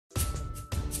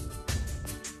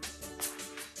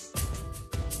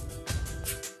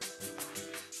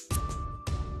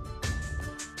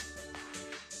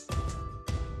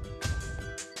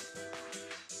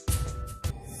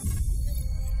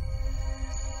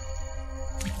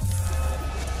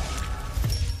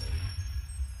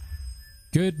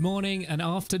Good morning and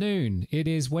afternoon. It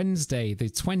is Wednesday, the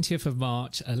 20th of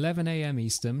March, 11 a.m.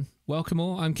 Eastern. Welcome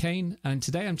all, I'm Kane, and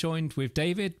today I'm joined with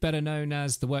David, better known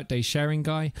as the Workday Sharing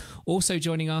Guy. Also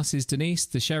joining us is Denise,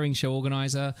 the Sharing Show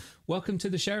organizer. Welcome to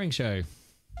the Sharing Show.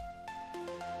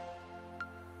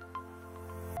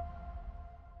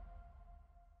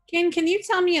 Kane, can you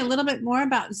tell me a little bit more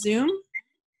about Zoom?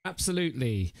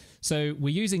 Absolutely. So we're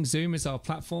using Zoom as our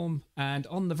platform, and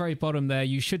on the very bottom there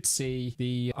you should see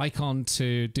the icon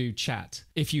to do chat.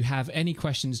 If you have any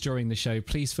questions during the show,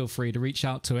 please feel free to reach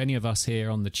out to any of us here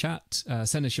on the chat.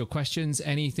 Send us your questions,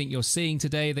 anything you're seeing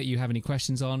today that you have any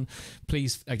questions on.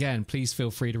 Please feel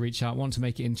free to reach out. Want to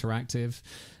make it interactive.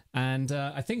 And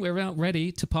I think we're about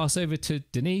ready to pass over to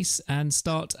Denise and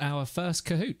start our first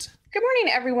Kahoot. Good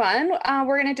morning, everyone.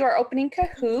 We're going to do our opening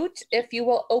Kahoot. If you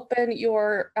will open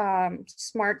your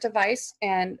smart device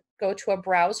and go to a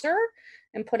browser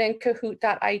and put in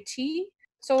kahoot.it.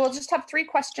 So we'll just have 3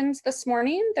 questions this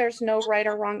morning. There's no right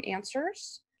or wrong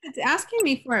answers. It's asking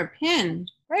me for a pin.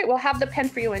 Right, we'll have the pin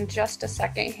for you in just a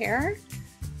second here.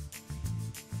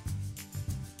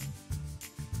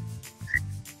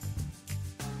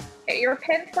 Okay, your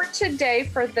pin for today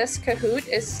for this Kahoot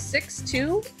is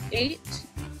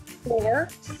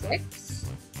 62846.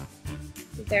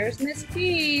 There's Miss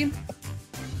P.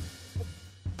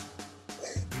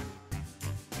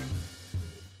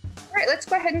 All right, let's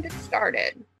go ahead and get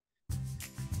started.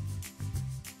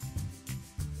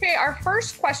 Okay, our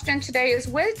first question today is,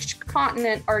 which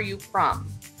continent are you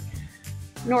from?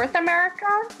 North America,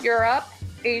 Europe,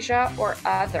 Asia, or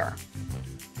other?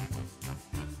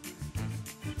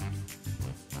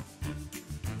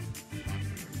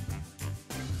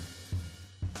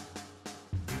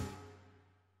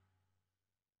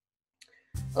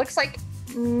 Looks like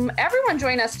everyone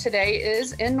joining us today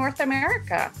is in North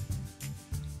America.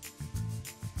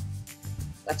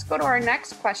 Let's go to our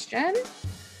next question.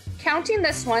 Counting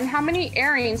this one, how many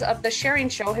airings of the Sharing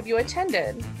Show have you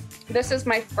attended? This is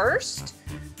my first.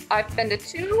 I've been to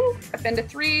 2, I've been to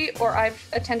 3, or I've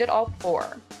attended all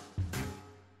 4.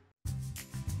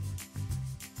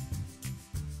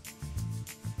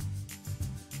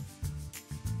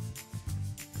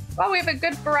 Well, we have a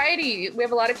good variety. We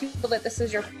have a lot of people that this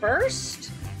is your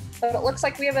first, but it looks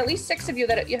like we have at least 6 of you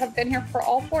that you have been here for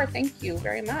all 4. Thank you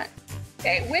very much.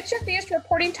 Okay, which of these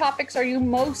reporting topics are you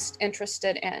most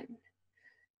interested in?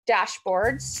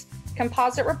 Dashboards,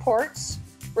 composite reports,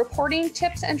 reporting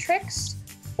tips and tricks,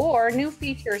 or new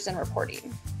features in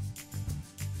reporting?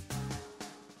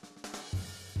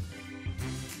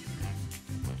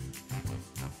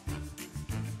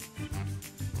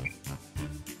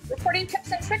 Reporting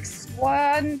tips and tricks,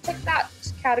 took that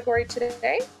category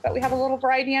today, but we have a little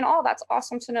variety in all. That's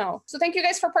awesome to know. So thank you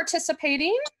guys for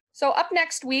participating. So up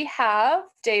next, we have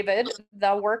David,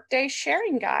 the Workday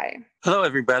Sharing Guy. Hello,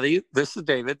 everybody. This is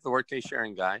David, the Workday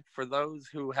Sharing Guy. For those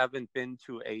who haven't been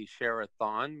to a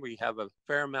share-a-thon, we have a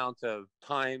fair amount of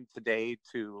time today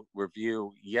to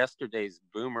review yesterday's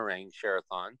Boomerang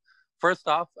Share-a-thon. First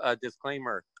off, a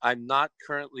disclaimer, I'm not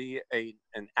currently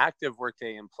an active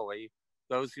Workday employee.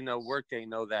 Those who know Workday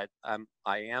know that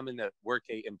I am a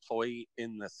Workday employee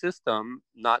in the system.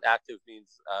 Not active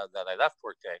means that I left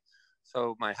Workday.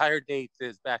 So my hire date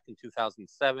is back in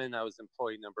 2007. I was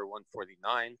employee number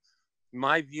 149.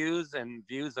 My views and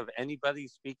views of anybody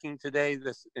speaking today,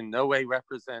 this in no way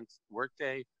represents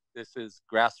Workday. This is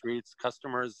grassroots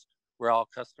customers. We're all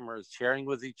customers sharing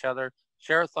with each other.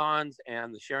 Share-a-thons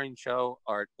and the Sharing Show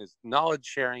is knowledge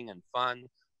sharing and fun.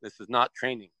 This is not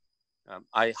training.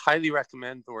 I highly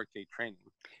recommend the Workday training.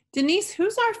 Denise,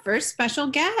 who's our first special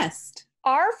guest?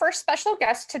 Our first special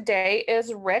guest today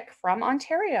is Rick from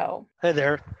Ontario. Hey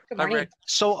there. Good morning. Hi, Rick.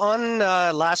 So on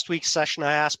last week's session,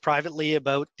 I asked privately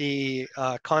about the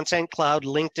Content Cloud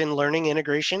LinkedIn Learning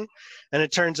integration, and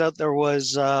it turns out there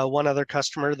was one other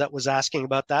customer that was asking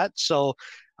about that. So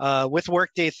with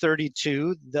Workday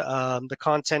 32, the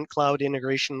Content Cloud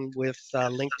integration with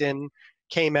LinkedIn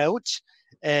came out,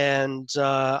 and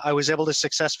I was able to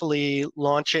successfully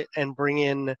launch it and bring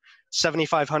in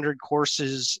 7,500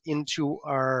 courses into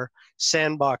our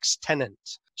sandbox tenant.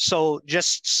 So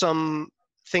just some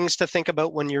things to think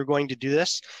about when you're going to do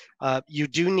this. You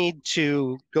do need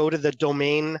to go to the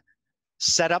domain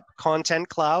setup Content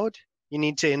Cloud. You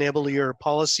need to enable your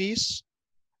policies.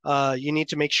 You need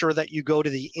to make sure that you go to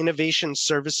the Innovation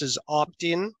Services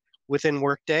opt-in within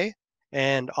Workday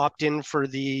and opt-in for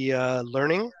the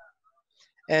learning.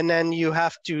 And then you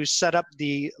have to set up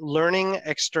the learning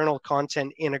external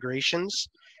content integrations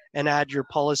and add your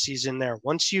policies in there.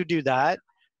 Once you do that,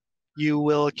 you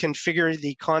will configure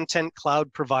the Content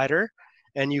Cloud provider,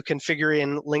 and you configure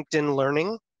in LinkedIn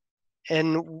Learning.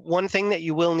 And one thing that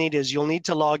you will need is you'll need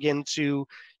to log into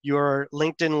your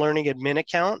LinkedIn Learning admin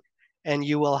account, and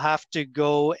you will have to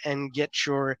go and get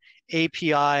your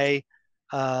API,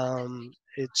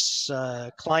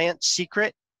 client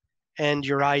secret and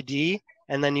your ID,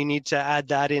 and then you need to add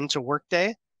that into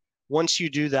Workday. Once you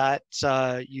do that,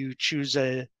 you choose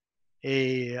a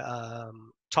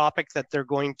topic that they're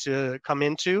going to come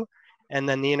into, and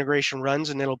then the integration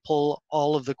runs, and it'll pull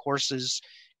all of the courses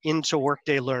into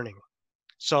Workday Learning.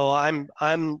 So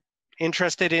I'm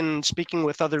interested in speaking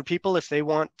with other people if they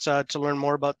want to learn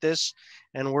more about this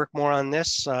and work more on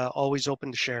this. Always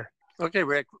open to share. Okay,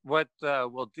 Rick, what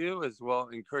we'll do is we'll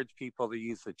encourage people to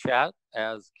use the chat,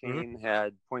 as Kane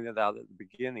had pointed out at the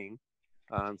beginning.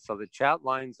 So the chat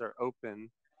lines are open.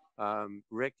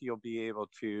 Rick, you'll be able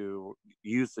to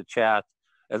use the chat.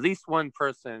 At least one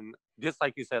person, just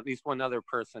like you said, at least one other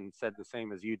person said the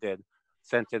same as you did,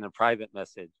 sent in a private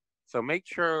message. So make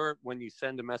sure when you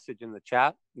send a message in the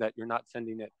chat that you're not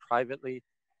sending it privately.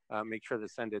 Make sure to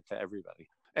send it to everybody.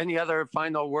 Any other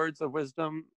final words of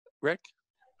wisdom, Rick?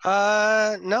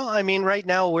 No, I mean, right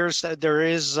now there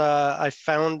is, I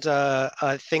found,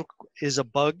 I think is a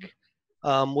bug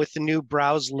with the new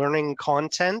browse learning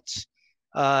content.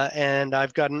 And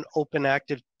I've got an open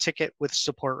active ticket with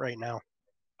support right now.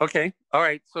 Okay. All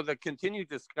right. So the continued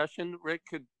discussion, Rick,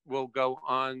 will go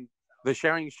on the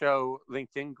Sharing Show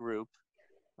LinkedIn group.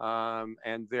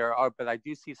 And but I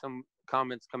do see some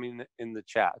comments coming in the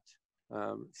chat.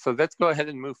 So let's go ahead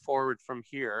and move forward from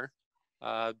here.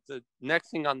 The next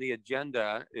thing on the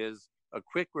agenda is a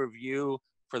quick review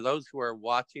for those who are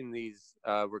watching these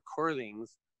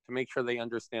recordings to make sure they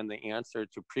understand the answer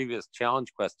to previous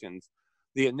challenge questions.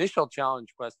 The initial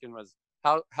challenge question was,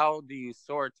 how do you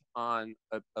sort on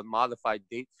a modified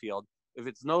date field if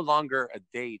it's no longer a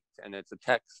date and it's a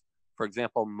text, for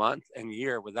example, month and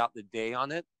year without the day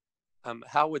on it?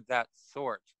 How would that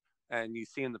sort? And you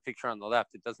see in the picture on the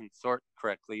left, it doesn't sort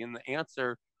correctly. And the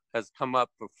answer has come up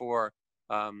before,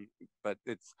 but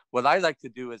it's what I like to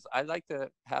do is I like to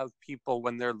have people,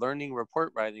 when they're learning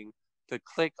report writing, to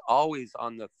click always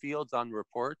on the fields on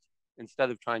report instead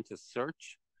of trying to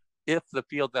search. If the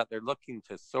field that they're looking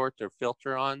to sort or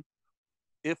filter on,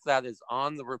 if that is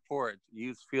on the report,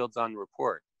 use fields on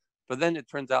report. But then it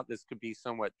turns out this could be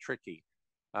somewhat tricky.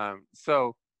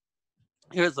 So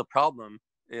here's the problem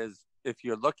is if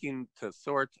you're looking to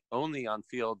sort only on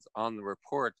fields on the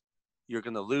report, you're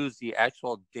going to lose the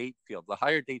actual date field. The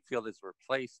higher date field is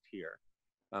replaced here.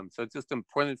 So it's just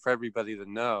important for everybody to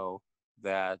know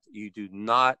that you do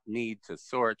not need to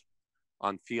sort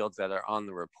on fields that are on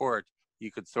the report.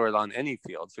 You could sort on any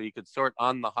field. So you could sort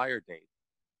on the higher date.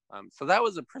 So that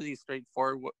was a pretty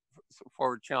straightforward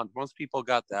challenge. Most people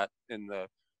got that in the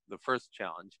first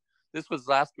challenge. This was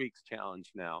last week's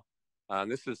challenge now.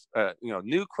 This is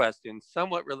new question,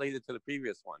 somewhat related to the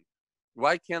previous one.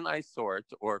 Why can't I sort,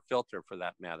 or filter for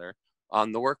that matter,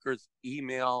 on the worker's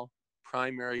email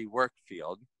primary work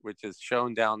field, which is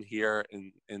shown down here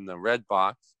in the red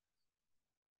box,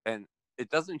 and it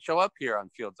doesn't show up here on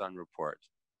fields on report.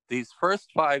 These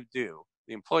first 5 do.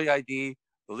 The employee ID,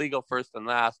 the legal first and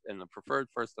last, and the preferred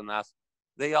first and last,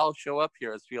 they all show up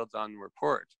here as fields on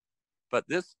report. But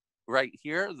this right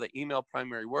here, the email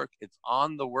primary work, it's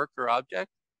on the worker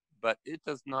object, but it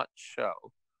does not show.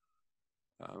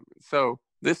 So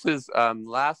this is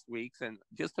last week's, and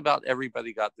just about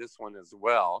everybody got this one as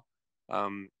well.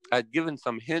 I'd given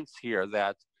some hints here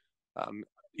that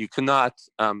you cannot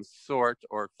sort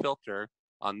or filter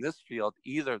on this field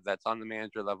either that's on the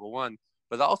manager level 1,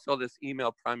 but also this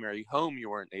email primary home you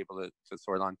weren't able to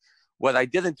sort on. What I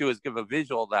didn't do is give a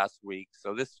visual last week.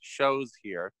 So this shows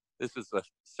here, this is the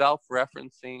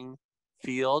self-referencing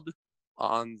field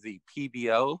on the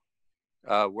PBO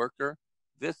worker.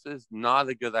 This is not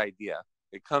a good idea.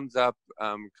 It comes up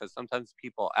because sometimes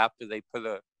people, after they put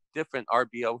a different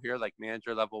RBO here, like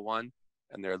manager level 1,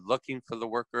 and they're looking for the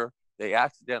worker, they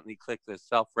accidentally click the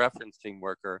self-referencing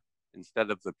worker instead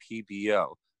of the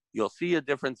PBO. You'll see a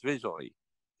difference visually.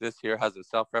 This here has a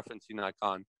self-referencing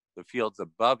icon. The fields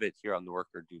above it here on the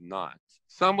worker do not.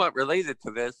 Somewhat related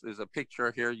to this is a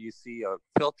picture here. You see a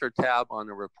filter tab on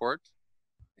a report,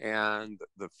 and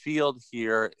the field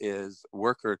here is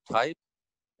worker type.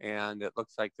 And it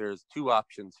looks like there's 2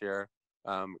 options here,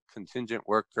 contingent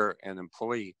worker and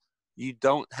employee. You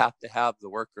don't have to have the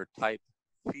worker type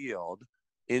field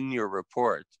in your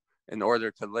report in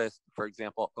order to list, for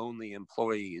example, only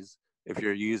employees if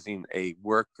you're using a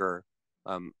worker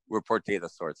report data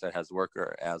source that has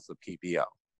worker as the PBO.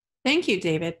 Thank you,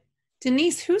 David.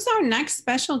 Denise, who's our next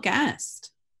special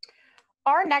guest?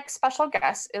 Our next special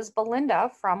guest is Belinda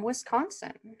from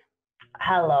Wisconsin.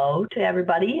 Hello to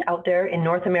everybody out there in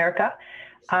North America.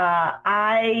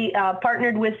 I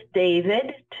partnered with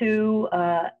David to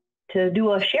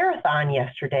do a share-a-thon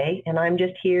yesterday, and I'm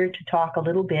just here to talk a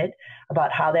little bit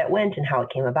about how that went and how it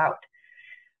came about.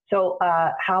 So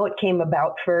how it came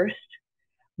about first,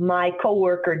 my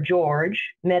coworker George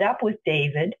met up with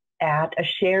David at a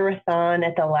share-a-thon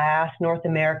at the last North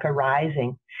America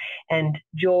Rising. And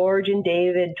George and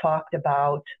David talked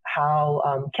about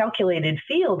how calculated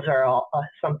fields are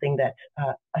something that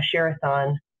a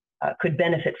share-a-thon could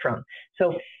benefit from.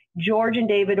 So George and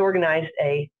David organized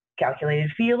a calculated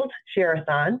field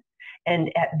share-a-thon.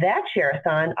 And at that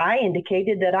share-a-thon, I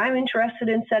indicated that I'm interested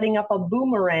in setting up a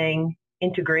boomerang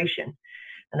integration.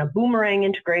 And a boomerang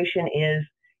integration is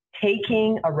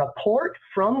taking a report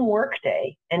from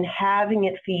Workday and having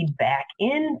it feed back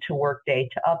into Workday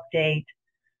to update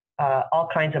all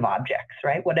kinds of objects,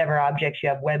 right? Whatever objects you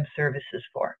have web services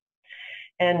for.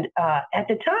 And at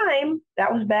the time,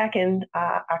 that was back in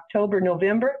October,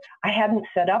 November, I hadn't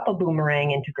set up a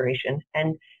boomerang integration.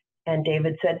 And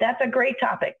David said, that's a great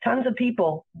topic. Tons of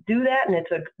people do that, and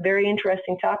it's a very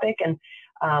interesting topic. And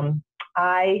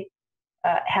I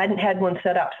hadn't had one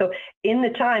set up. So in the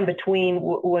time between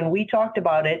when we talked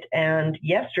about it and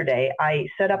yesterday, I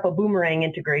set up a boomerang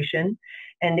integration,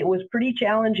 and it was pretty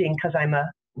challenging because I'm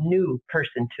a new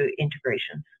person to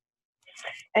integrations.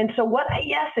 And so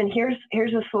and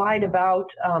here's a slide about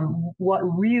what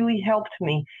really helped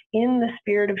me in the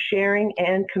spirit of sharing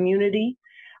and community.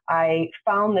 I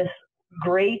found this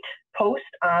great post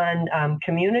on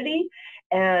community,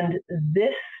 and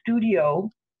this studio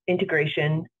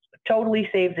integration totally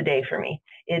saved the day for me.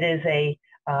 It is a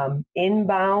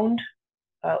inbound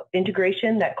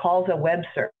integration that calls a web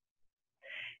service.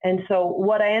 And so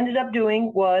what I ended up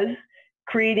doing was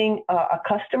creating a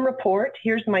custom report.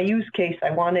 Here's my use case.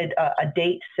 I wanted a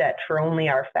date set for only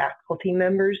our faculty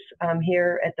members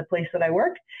here at the place that I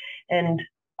work. And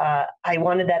I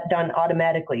wanted that done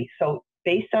automatically. So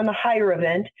based on the hire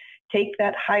event, take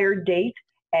that hire date,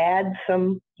 add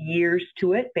some years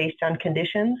to it based on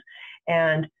conditions,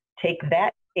 and take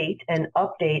that date and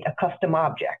update a custom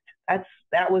object.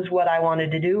 That was what I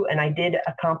wanted to do, and I did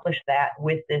accomplish that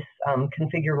with this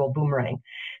configurable boomerang.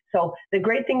 So the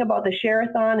great thing about the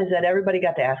share-a-thon is that everybody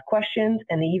got to ask questions,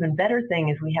 and the even better thing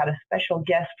is we had a special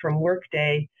guest from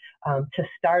Workday to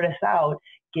start us out,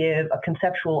 give a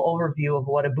conceptual overview of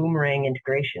what a boomerang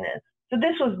integration is. So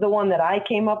this was the one that I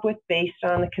came up with based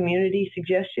on the community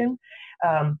suggestion.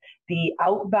 The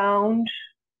outbound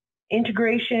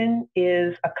integration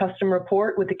is a custom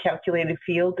report with a calculated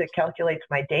field that calculates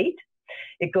my date.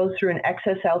 It goes through an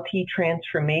XSLT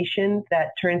transformation that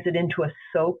turns it into a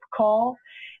SOAP call.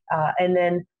 And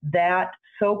then that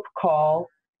SOAP call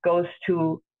goes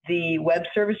to the web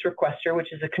service requester,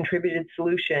 which is a contributed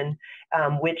solution,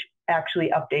 which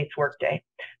actually updates Workday.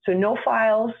 So no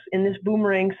files in this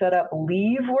boomerang setup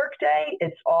leave Workday.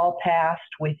 It's all passed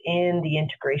within the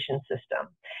integration system.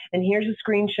 And here's a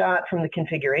screenshot from the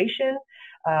configuration.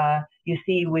 You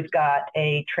see we've got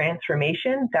a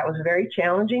transformation. That was very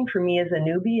challenging for me as a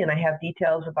newbie, and I have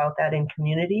details about that in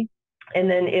community. And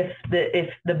then if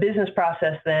the business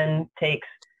process then takes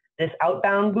this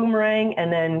outbound boomerang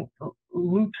and then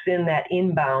loops in that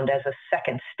inbound as a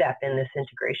second step in this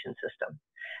integration system.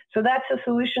 So that's a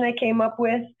solution I came up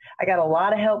with. I got a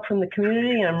lot of help from the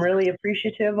community, and I'm really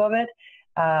appreciative of it.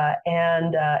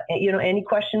 Any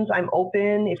questions, I'm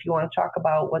open. If you want to talk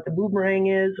about what the boomerang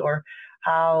is or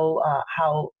how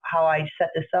I set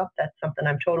this up, that's something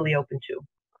I'm totally open to.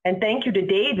 And thank you to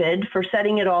David for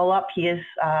setting it all up. He is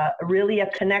really a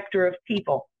connector of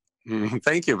people.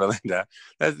 Thank you, Belinda.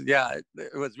 It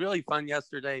was really fun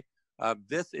yesterday.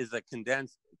 This is a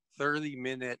condensed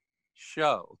 30-minute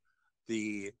show.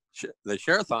 The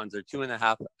share-a-thons are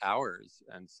 2.5 hours.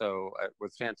 And so it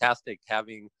was fantastic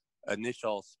having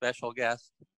initial special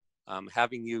guests,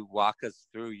 having you walk us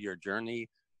through your journey,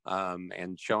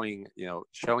 and showing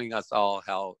us all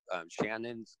how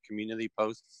Shannon's community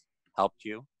posts helped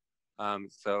you.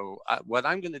 What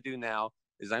I'm going to do now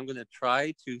is I'm going to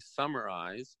try to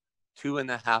summarize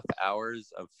 2.5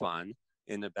 hours of fun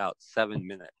in about 7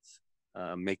 minutes.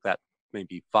 Make that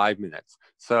maybe 5 minutes.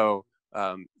 So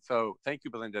thank you,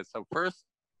 Belinda. So first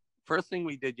thing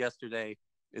we did yesterday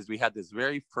is we had this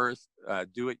very first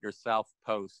do-it-yourself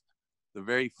post, the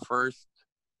very first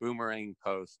boomerang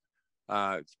post.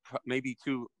 It's maybe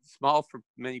too small for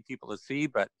many people to see,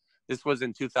 but this was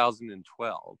in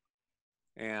 2012.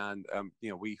 And,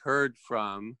 we heard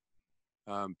from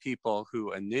people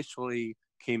who initially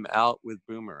came out with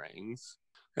boomerangs.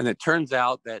 And it turns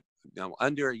out that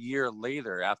under a year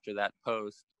later after that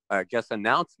post, I guess,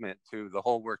 announcement to the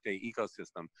whole Workday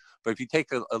ecosystem. But if you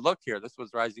take a look here, this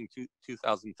was rising to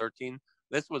 2013.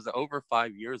 This was over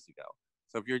 5 years ago.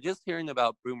 So if you're just hearing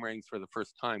about boomerangs for the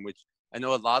first time, which I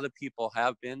know a lot of people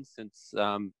have been since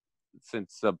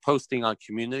posting on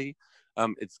community,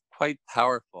 it's quite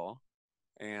powerful.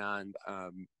 And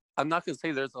I'm not going to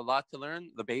say there's a lot to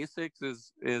learn. The basics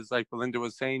is like Belinda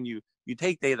was saying, you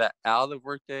take data out of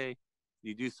Workday,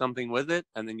 you do something with it,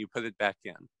 and then you put it back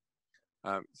in.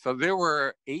 So there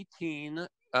were 18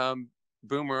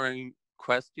 boomerang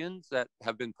questions that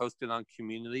have been posted on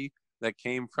community that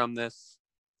came from this,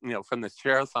 from the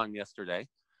share-a-thon yesterday.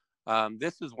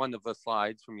 This is one of the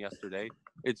slides from yesterday.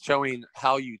 It's showing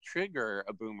how you trigger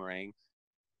a boomerang.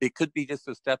 It could be just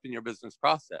a step in your business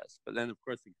process, but then of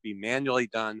course it could be manually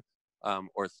done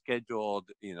or scheduled,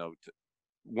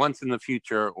 once in the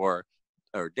future, or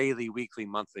daily, weekly,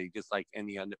 monthly, just like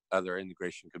any other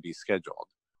integration could be scheduled.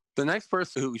 The next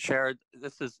person who shared,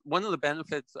 this is one of the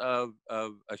benefits of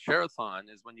a share-a-thon,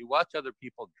 is when you watch other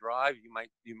people drive, you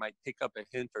might pick up a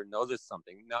hint or notice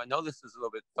something. Now I know this is a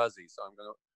little bit fuzzy, so I'm going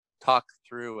to talk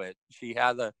through it. She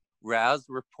had a RAS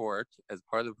report as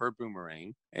part of her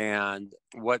boomerang, and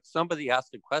what somebody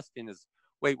asked a question is,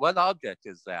 wait, what object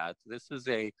is that? This is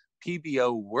a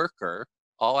PBO worker,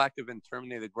 all active and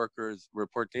terminated workers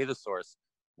report data source.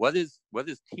 What is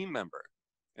team member?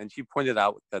 And she pointed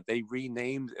out that they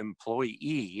renamed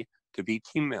employee to be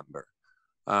team member.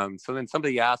 So then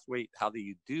somebody asked, wait, how do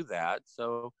you do that?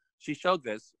 So she showed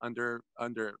this under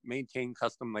maintain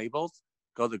custom labels,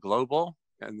 go to global,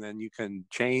 and then you can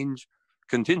change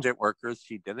contingent workers.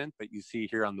 She didn't, but you see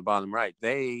here on the bottom right,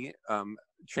 they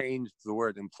changed the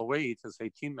word employee to say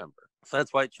team member. So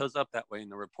that's why it shows up that way in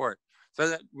the report. So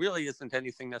that really isn't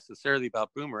anything necessarily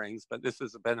about boomerangs, but this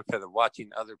is a benefit of watching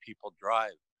other people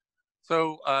drive.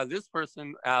 So this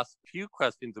person asked a few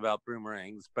questions about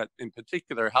boomerangs, but in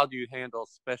particular, how do you handle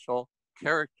special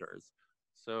characters?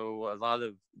 So a lot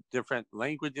of different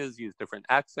languages use different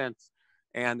accents,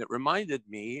 and it reminded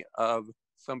me of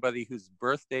somebody whose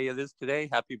birthday it is today.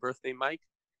 Happy birthday, Mike.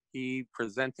 He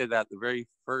presented at the very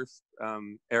first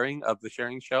airing of the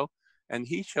Sharing Show, and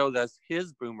he showed us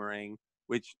his boomerang,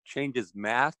 which changes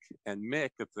Mac and Mick,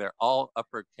 if they're all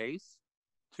uppercase,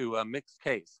 to a mixed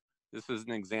case. This is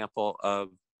an example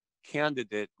of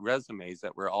candidate resumes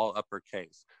that were all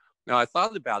uppercase. Now, I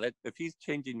thought about it. If he's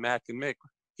changing Mac and Mick,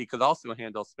 he could also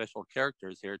handle special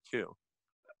characters here too.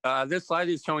 This slide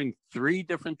is showing 3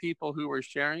 different people who were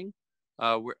sharing.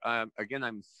 Again,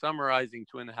 I'm summarizing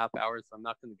 2.5 hours, so I'm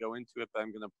not going to go into it, but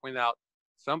I'm going to point out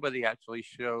somebody actually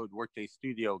showed Workday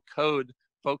Studio code,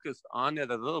 focused on it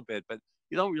a little bit, but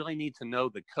you don't really need to know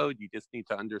the code. You just need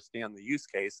to understand the use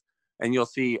case. And you'll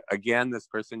see, again, this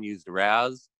person used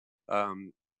RAS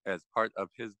as part of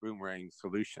his boomerang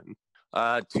solution.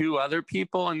 2 other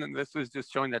people, and then this was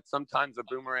just showing that sometimes a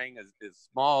boomerang is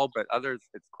small, but others,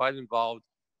 it's quite involved.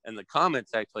 And the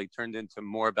comments actually turned into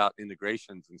more about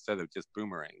integrations instead of just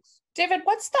boomerangs. David,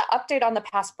 what's the update on the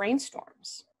past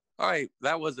brainstorms? All right,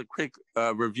 that was a quick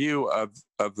review of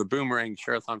the boomerang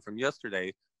share-a-thon from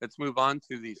yesterday. Let's move on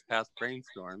to these past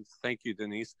brainstorms. Thank you,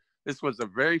 Denise. This was the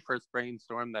very first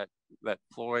brainstorm that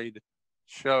Floyd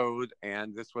showed,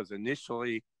 and this was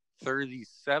initially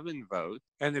 37 votes.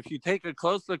 And if you take a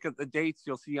close look at the dates,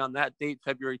 you'll see on that date,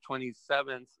 February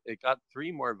 27th, it got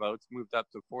 3 more votes, moved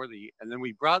up to 40. And then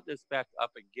we brought this back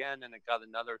up again, and it got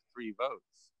another 3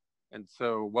 votes. And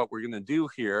so what we're going to do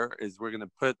here is we're going to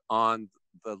put on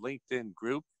the LinkedIn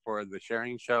group for the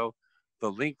Sharing Show the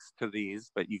links to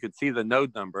these, but you could see the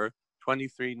node number,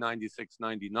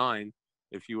 239699,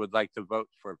 if you would like to vote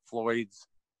for Floyd's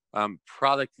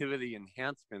productivity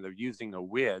enhancement of using a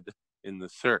WID in the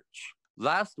search.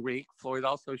 Last week, Floyd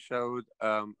also showed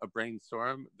a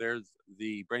brainstorm. There's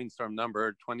the brainstorm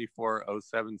number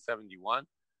 240771.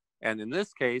 And in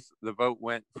this case, the vote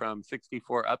went from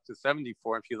 64 up to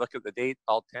 74. If you look at the date,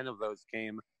 all 10 of those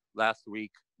came last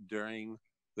week during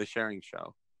the Sharing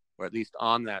Show, or at least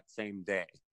on that same day.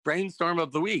 Brainstorm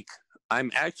of the week.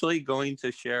 I'm actually going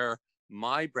to share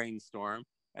my brainstorm,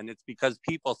 and it's because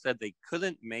people said they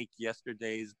couldn't make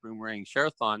yesterday's Boomerang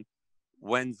Share-a-thon.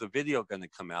 When's the video going to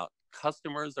come out?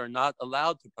 Customers are not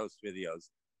allowed to post videos.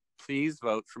 Please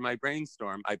vote for my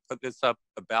brainstorm. I put this up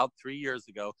about 3 years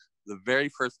ago. The very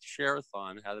first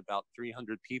Share-a-thon had about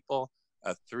 300 people,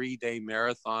 a 3-day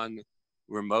marathon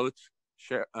remote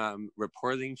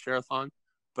reporting Share-a-thon.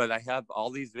 But I have all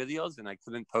these videos and I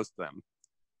couldn't post them.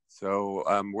 So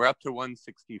we're up to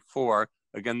 164.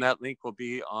 Again, that link will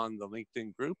be on the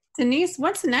LinkedIn group. Denise,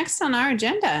 what's next on our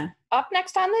agenda? Up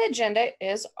next on the agenda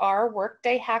is our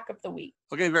Workday Hack of the Week.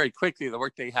 Okay, very quickly, the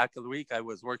Workday Hack of the Week. I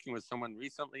was working with someone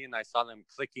recently and I saw them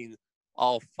clicking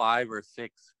all 5 or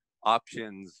 6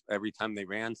 options every time they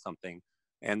ran something.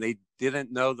 And they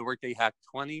didn't know the Workday Hack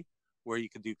 20, where you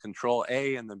could do Control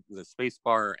A and the space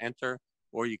bar or enter,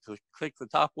 or you could click the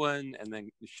top one and then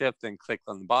shift and click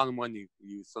on the bottom one.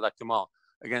 You select them all.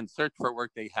 Again, search for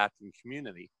Workday Hacking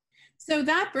Community. So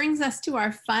that brings us to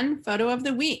our fun photo of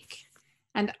the week.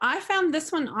 And I found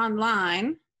this one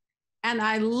online and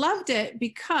I loved it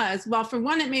because, well, for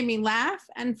one, it made me laugh.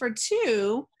 And for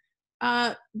two,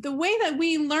 the way that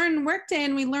we learn Workday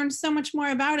and we learn so much more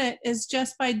about it is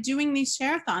just by doing these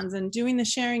share-a-thons and doing the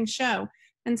sharing show.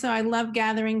 And so I love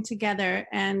gathering together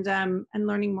and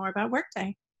learning more about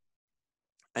Workday.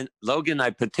 And Logan, I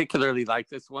particularly like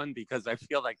this one because I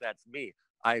feel like that's me.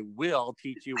 I will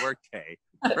teach you Workday.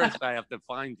 First, I have to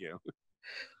find you.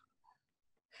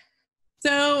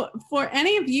 So for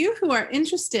any of you who are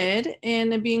interested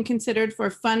in being considered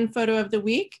for Fun Photo of the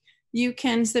Week, you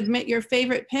can submit your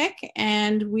favorite pic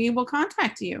and we will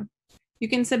contact you. You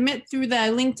can submit through the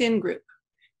LinkedIn group.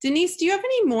 Denise, do you have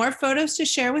any more photos to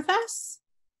share with us?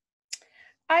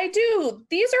 I do.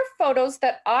 These are photos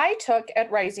that I took at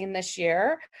Rising this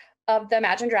year of the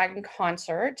Imagine Dragon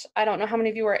concert. I don't know how many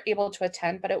of you were able to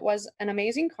attend, but it was an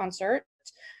amazing concert.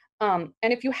 And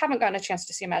if you haven't gotten a chance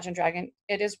to see Imagine Dragon,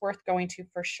 it is worth going to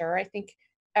for sure. I think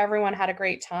everyone had a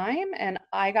great time and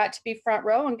I got to be front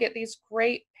row and get these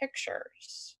great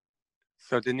pictures.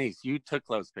 So Denise, you took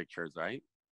those pictures, right?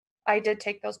 I did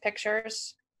take those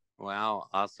pictures. Wow,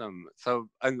 awesome. So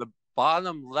on the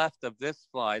bottom left of this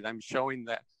slide, I'm showing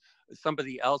that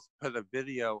somebody else put a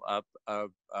video up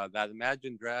of that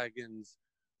Imagine Dragons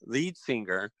lead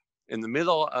singer. In the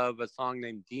middle of a song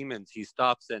named Demons, he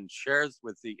stops and shares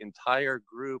with the entire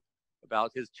group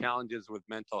about his challenges with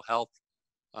mental health,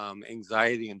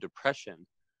 anxiety, and depression.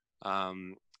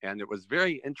 And it was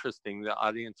very interesting. The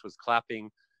audience was clapping.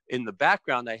 In the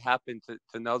background, I happened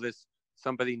to notice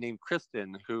somebody named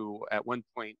Kristen, who at one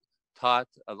point taught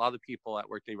a lot of people at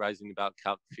Workday Rising about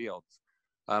calc fields.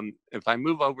 If I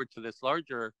move over to this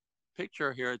larger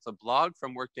picture here, it's a blog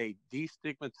from Workday,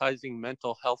 Destigmatizing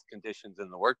Mental Health Conditions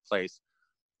in the Workplace.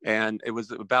 And it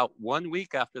was about 1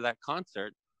 week after that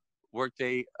concert,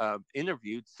 Workday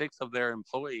interviewed 6 of their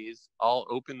employees, all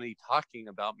openly talking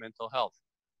about mental health.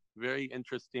 Very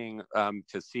interesting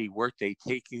to see Workday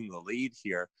taking the lead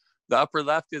here. The upper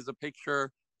left is a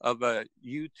picture of a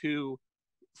U2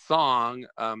 song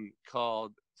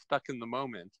called Stuck in the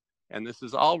Moment. And this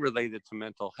is all related to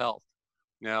mental health.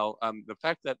 Now, the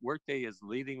fact that Workday is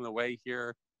leading the way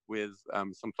here with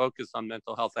some focus on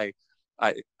mental health,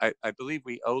 I believe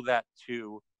we owe that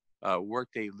to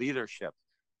Workday leadership.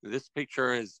 This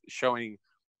picture is showing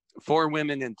 4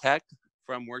 women in tech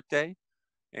from Workday.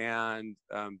 And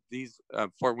these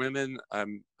 4 women,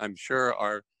 I'm sure,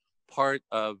 are part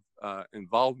of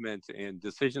involvement in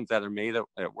decisions that are made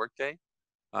at Workday.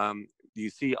 You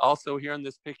see also here in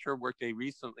this picture, Workday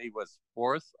recently was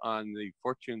 4th on the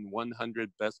Fortune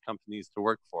 100 Best Companies to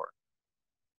Work for.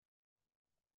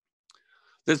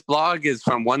 This blog is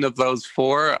from one of those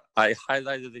 4. I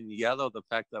highlighted in yellow the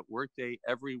fact that Workday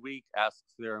every week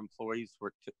asks their employees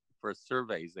for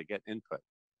surveys. They get input.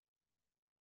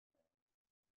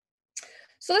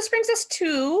 So this brings us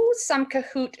to some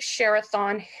Kahoot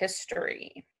Share-a-thon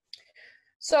history.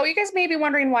 So you guys may be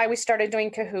wondering why we started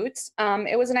doing Kahoots.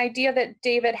 It was an idea that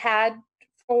David had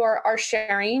for our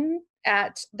sharing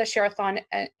at the Share-a-thon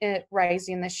at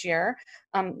Rising this year.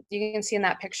 You can see in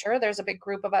that picture, there's a big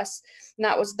group of us. And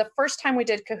that was the first time we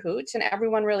did Kahoots and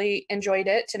everyone really enjoyed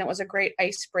it. And it was a great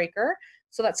icebreaker.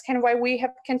 So that's kind of why we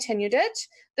have continued it.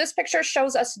 This picture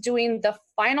shows us doing the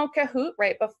final Kahoot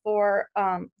right before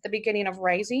the beginning of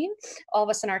Rising. All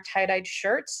of us in our tie-dyed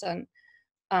shirts and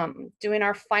doing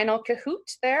our final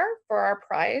Kahoot there for our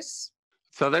prize.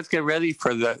 So let's get ready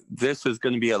for this is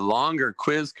going to be a longer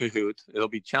quiz Kahoot. It'll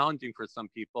be challenging for some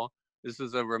people. This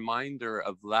is a reminder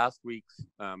of last week's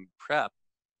prep.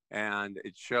 And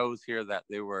it shows here that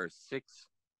there were 6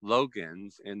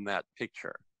 Logans in that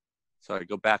picture. So I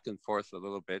go back and forth a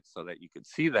little bit so that you could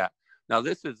see that. Now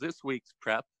this is this week's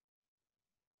prep.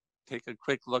 Take a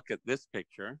quick look at this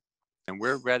picture. And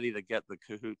we're ready to get the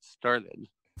Kahoot started.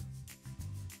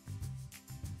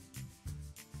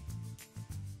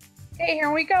 Okay,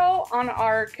 here we go on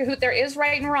our Kahoot. There is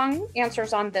right and wrong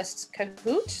answers on this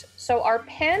Kahoot. So our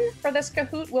pin for this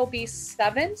Kahoot will be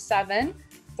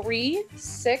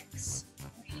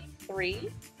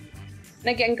 773633. And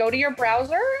again, go to your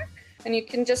browser and you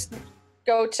can just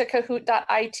go to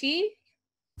kahoot.it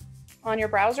on your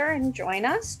browser and join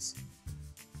us.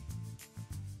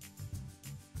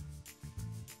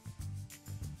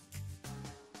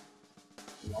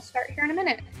 We'll start here in a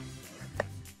minute.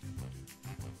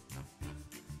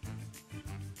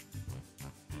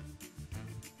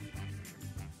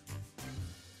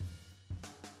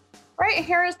 Right,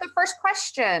 here is the first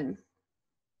question.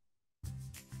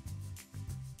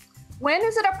 When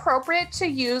is it appropriate to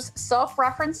use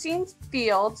self-referencing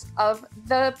fields of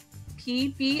the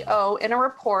PBO in a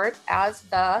report as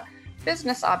the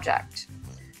business object?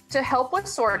 To help with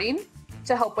sorting,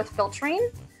 to help with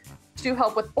filtering, to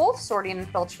help with both sorting and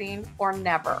filtering, or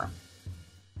never?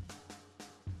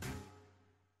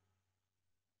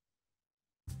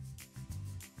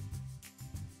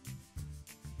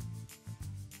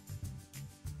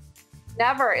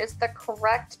 Never is the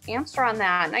correct answer on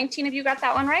that. 19 of you got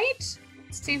that one right.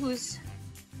 Let's see who's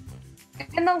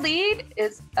in the lead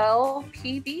is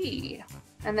LPB,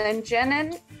 and then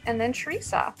Jen and then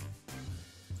Teresa.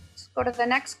 Let's go to the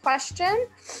next question.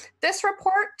 This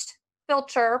report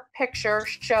filter picture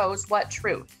shows what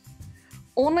truth?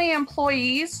 Only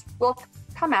employees will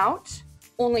come out.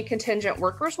 Only contingent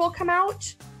workers will come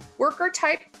out. Worker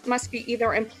type must be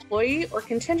either employee or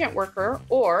contingent worker,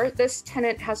 or this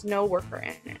tenant has no worker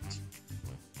in it.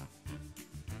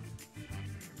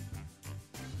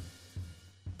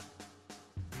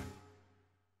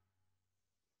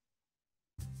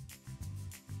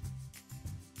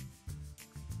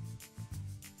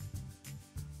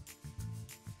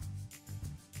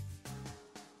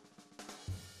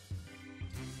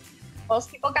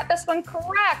 Most people got this one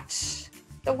correct.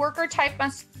 The worker type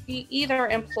must be either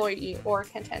employee or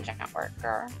contingent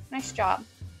worker. Nice job.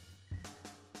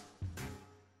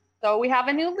 So we have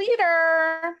a new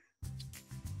leader.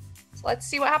 So let's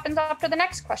see what happens after the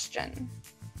next question.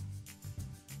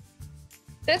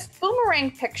 This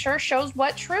boomerang picture shows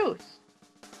what truth?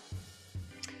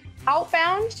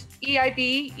 Outbound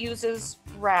EIB uses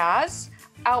RAS.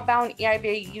 Outbound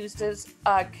EIB uses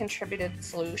a contributed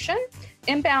solution.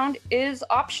 Inbound is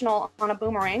optional on a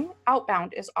boomerang.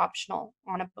 Outbound is optional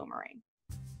on a boomerang.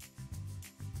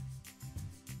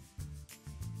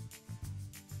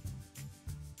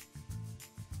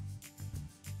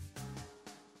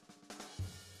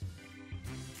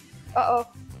 Uh-oh.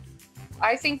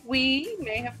 I think we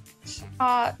may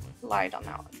have lied on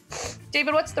that one.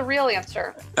 David, what's the real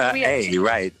answer? A,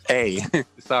 right. A.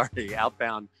 Sorry,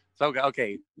 outbound. So,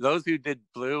 okay, those who did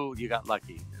blue, you got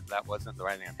lucky. That wasn't the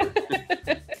right answer.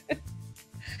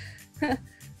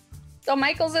 So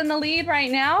Michael's in the lead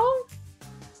right now.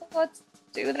 So let's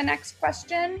do the next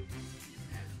question.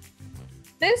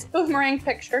 This boomerang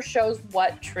picture shows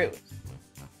what truth?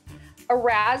 A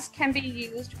RAS can be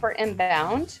used for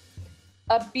inbound.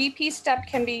 A BP step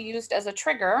can be used as a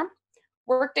trigger.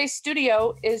 Workday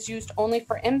Studio is used only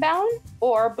for inbound,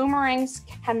 or boomerangs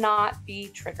cannot be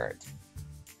triggered.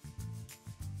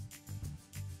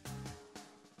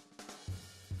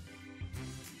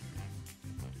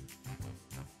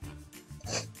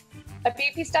 A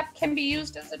BP step can be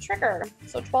used as a trigger.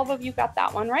 So 12 of you got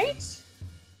that one right.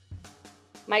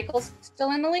 Michael's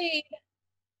still in the lead.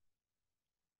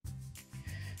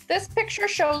 This picture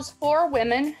shows 4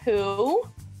 women who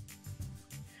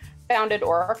founded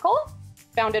Oracle,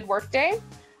 founded Workday,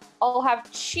 all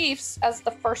have chiefs as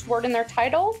the first word in their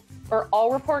title, or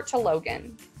all report to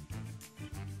Logan.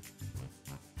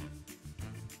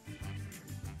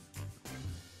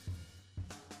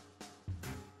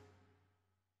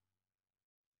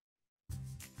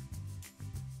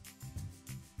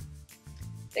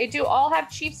 They do all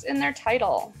have chiefs in their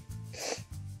title.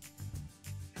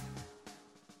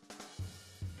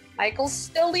 Michael's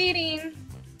still leading.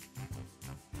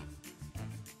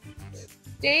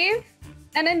 Dave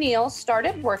and Anil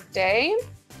started Workday,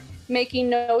 making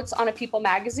notes on a People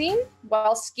magazine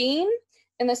while skiing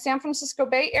in the San Francisco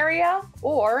Bay Area,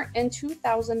 or in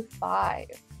 2005.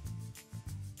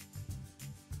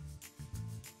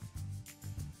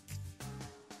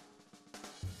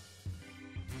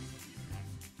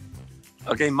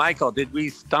 Okay, Michael, did we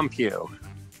stump you?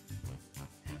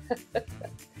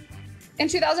 In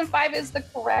 2005 is the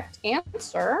correct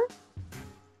answer.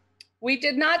 We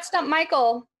did not stump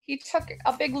Michael. He took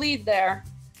a big lead there.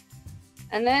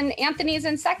 And then Anthony's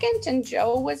in second and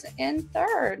Joe was in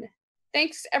third.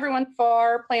 Thanks everyone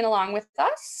for playing along with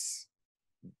us.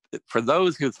 For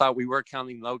those who thought we were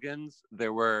counting Logans,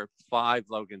 there were 5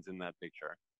 Logans in that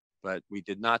picture, but we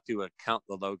did not do a count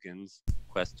the Logans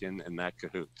question in that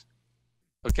Kahoot.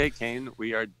 Okay, Kane,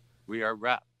 we are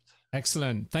wrapped.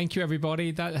 Excellent. Thank you,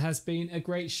 everybody. That has been a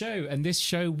great show. And this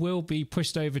show will be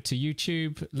pushed over to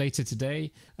YouTube later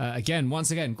today.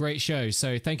 Once again, great show.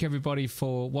 So thank you, everybody,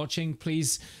 for watching.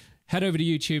 Please head over to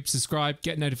YouTube, subscribe,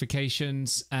 get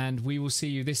notifications, and we will see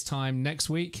you this time next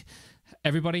week.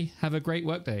 Everybody, have a great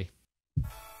workday.